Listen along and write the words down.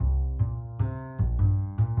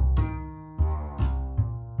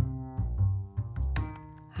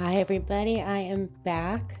Hi everybody, I am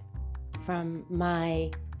back from my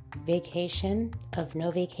vacation of no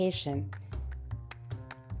vacation.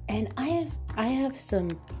 And I have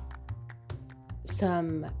some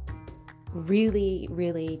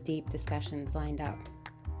really deep discussions lined up.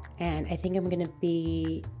 And I think I'm going to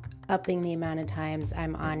be upping the amount of times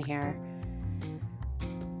I'm on here.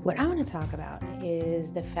 What I want to talk about is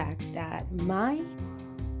the fact that my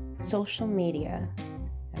social media,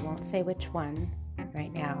 I won't say which one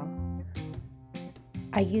right now,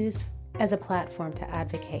 I use as a platform to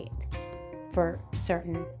advocate for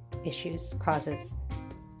certain issues, causes,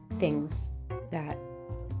 things that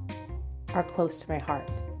are close to my heart.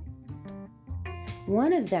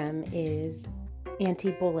 One of them is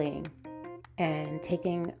anti-bullying and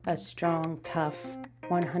taking a strong, tough,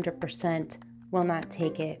 100% will not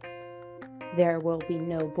take it. There will be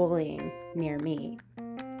no bullying near me.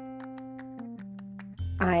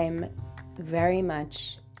 I'm very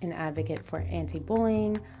much an advocate for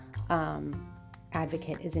anti-bullying.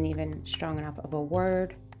 Advocate isn't even strong enough of a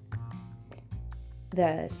word.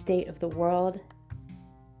 The state of the world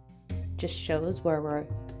just shows where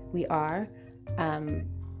we are.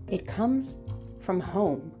 It comes from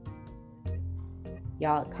home.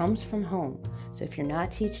 Y'all, it comes from home. So if you're not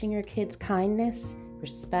teaching your kids kindness,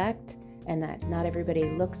 respect, and that not everybody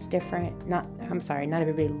looks different, not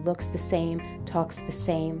everybody looks the same, talks the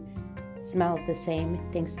same, smells the same,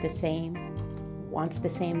 thinks the same, wants the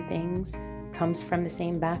same things, comes from the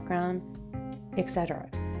same background, etc.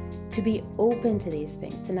 To be open to these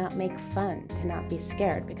things, to not make fun, to not be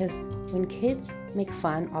scared. Because when kids make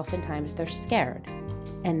fun, oftentimes they're scared.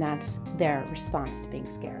 And that's their response to being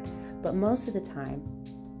scared. But most of the time,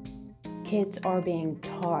 kids are being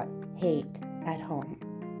taught hate at home.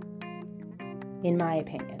 In my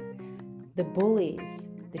opinion, the bullies,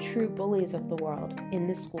 the true bullies of the world in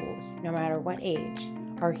the schools, no matter what age,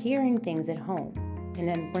 are hearing things at home and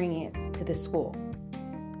then bringing it to the school.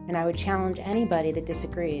 And I would challenge anybody that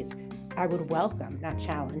disagrees. I would welcome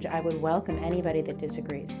anybody that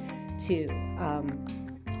disagrees to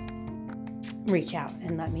reach out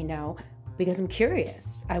and let me know, because I'm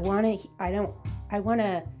curious. I want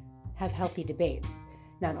to have healthy debates,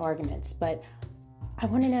 not arguments, but I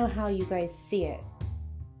want to know how you guys see it,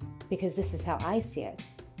 because this is how I see it.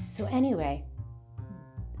 So anyway,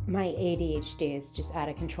 my ADHD is just out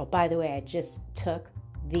of control. By the way, I just took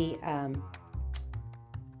the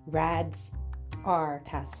RADS-R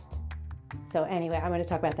test. So anyway, I'm going to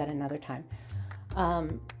talk about that another time.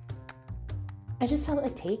 I just felt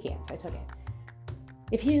like taking it, so I took it.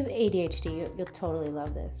 If you have ADHD, you'll totally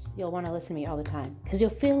love this. You'll want to listen to me all the time, because you'll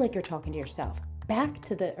feel like you're talking to yourself. Back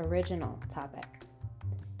to the original topic.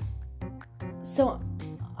 So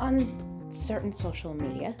on certain social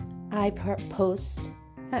media, I post,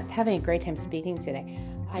 not having a great time speaking today,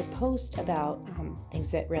 I post about things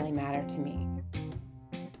that really matter to me.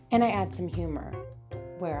 And I add some humor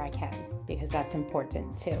where I can, because that's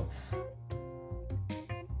important too.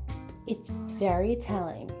 It's very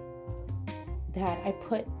telling that I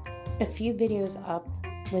put a few videos up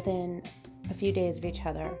within a few days of each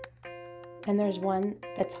other, and there's one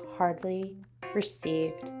that's hardly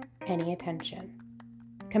received any attention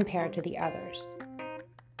compared to the others.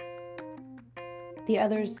 The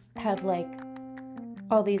others have like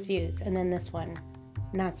all these views, and then this one,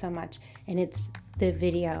 not so much. And it's the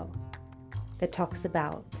video that talks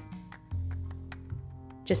about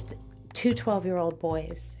just two 12-year-old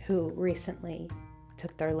boys who recently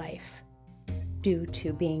took their life due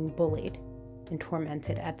to being bullied and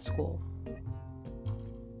tormented at school.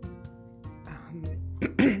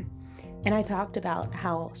 And I talked about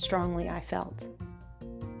how strongly I felt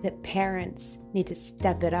that parents need to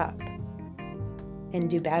step it up and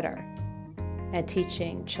do better at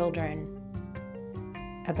teaching children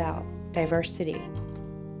about diversity,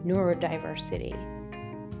 neurodiversity,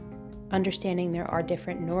 understanding there are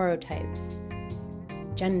different neurotypes,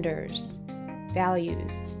 genders,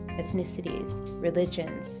 values, ethnicities,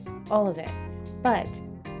 religions, all of it. But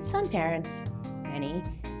some parents, many,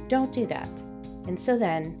 don't do that. And so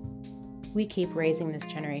then we keep raising this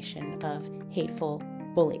generation of hateful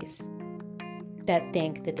bullies that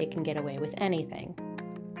think that they can get away with anything.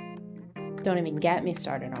 Don't even get me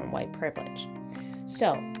started on white privilege.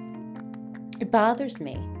 So it bothers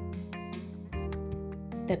me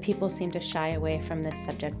that people seem to shy away from this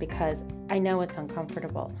subject, because I know it's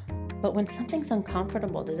uncomfortable. But when something's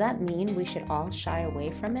uncomfortable, does that mean we should all shy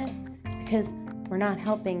away from it? Because we're not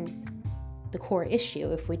helping the core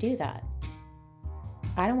issue if we do that.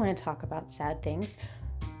 I don't want to talk about sad things,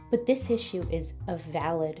 but this issue is a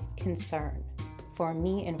valid concern for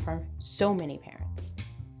me and for so many parents.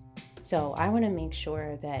 So I want to make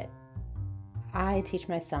sure that I teach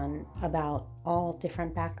my son about all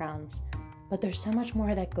different backgrounds, but there's so much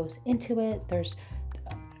more that goes into it.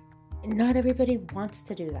 Not everybody wants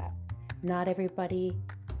to do that. Not everybody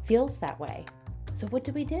feels that way. So what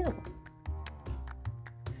do we do?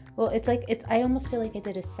 Well, I almost feel like I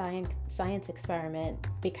did a science experiment,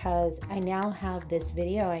 because I now have this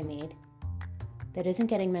video I made that isn't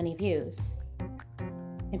getting many views.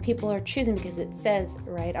 And people are choosing, because it says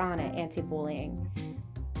right on it, anti-bullying.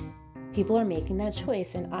 People are making that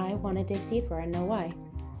choice, and I want to dig deeper and know why.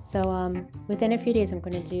 So within a few days, I'm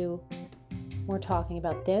going to do more talking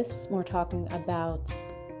about this, more talking about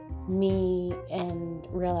me and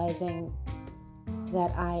realizing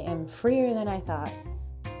that I am freer than I thought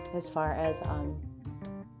as far as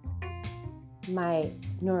my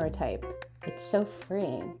neurotype. It's so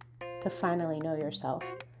freeing to finally know yourself.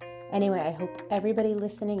 Anyway, I hope everybody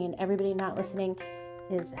listening and everybody not listening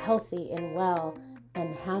is healthy and well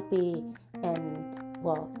and happy and,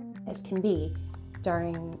 well, as can be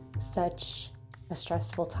during such a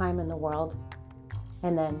stressful time in the world.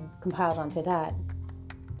 And then compiled onto that,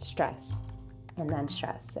 stress, and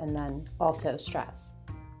then also stress.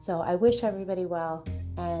 So I wish everybody well,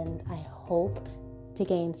 and I hope to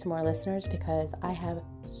gain some more listeners, because I have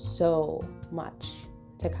so much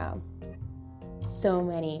to come. So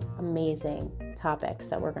many amazing topics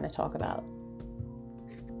that we're going to talk about.